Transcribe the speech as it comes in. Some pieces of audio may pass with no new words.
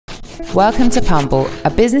Welcome to Pumble, a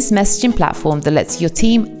business messaging platform that lets your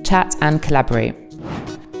team chat and collaborate.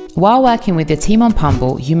 While working with your team on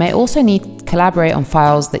Pumble, you may also need to collaborate on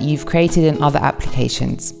files that you've created in other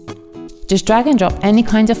applications. Just drag and drop any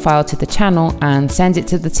kind of file to the channel and send it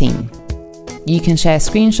to the team. You can share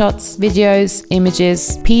screenshots, videos,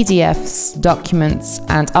 images, PDFs, documents,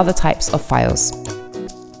 and other types of files.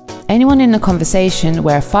 Anyone in a conversation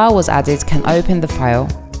where a file was added can open the file,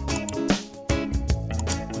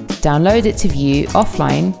 download it to view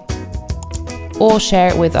offline, or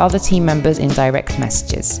share it with other team members in direct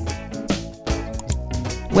messages.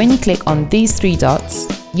 When you click on these three dots,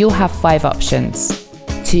 you'll have 5 options.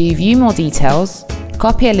 To view more details,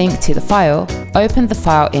 copy a link to the file, open the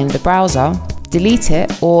file in the browser, delete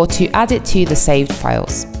it, or to add it to the saved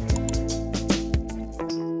files.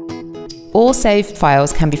 All saved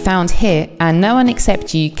files can be found here, and no one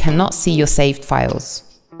except you cannot see your saved files.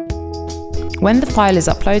 When the file is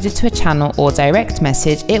uploaded to a channel or direct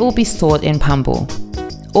message, it will be stored in Pumble.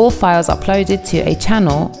 All files uploaded to a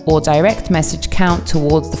channel or direct message count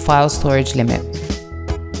towards the file storage limit.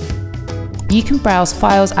 You can browse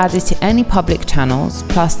files added to any public channels,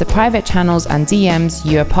 plus the private channels and DMs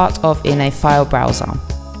you are part of in a file browser.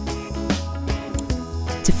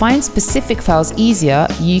 To find specific files easier,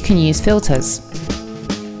 you can use filters.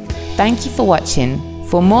 Thank you for watching.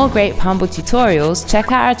 For more great Pumble tutorials,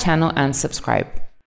 check out our channel and subscribe.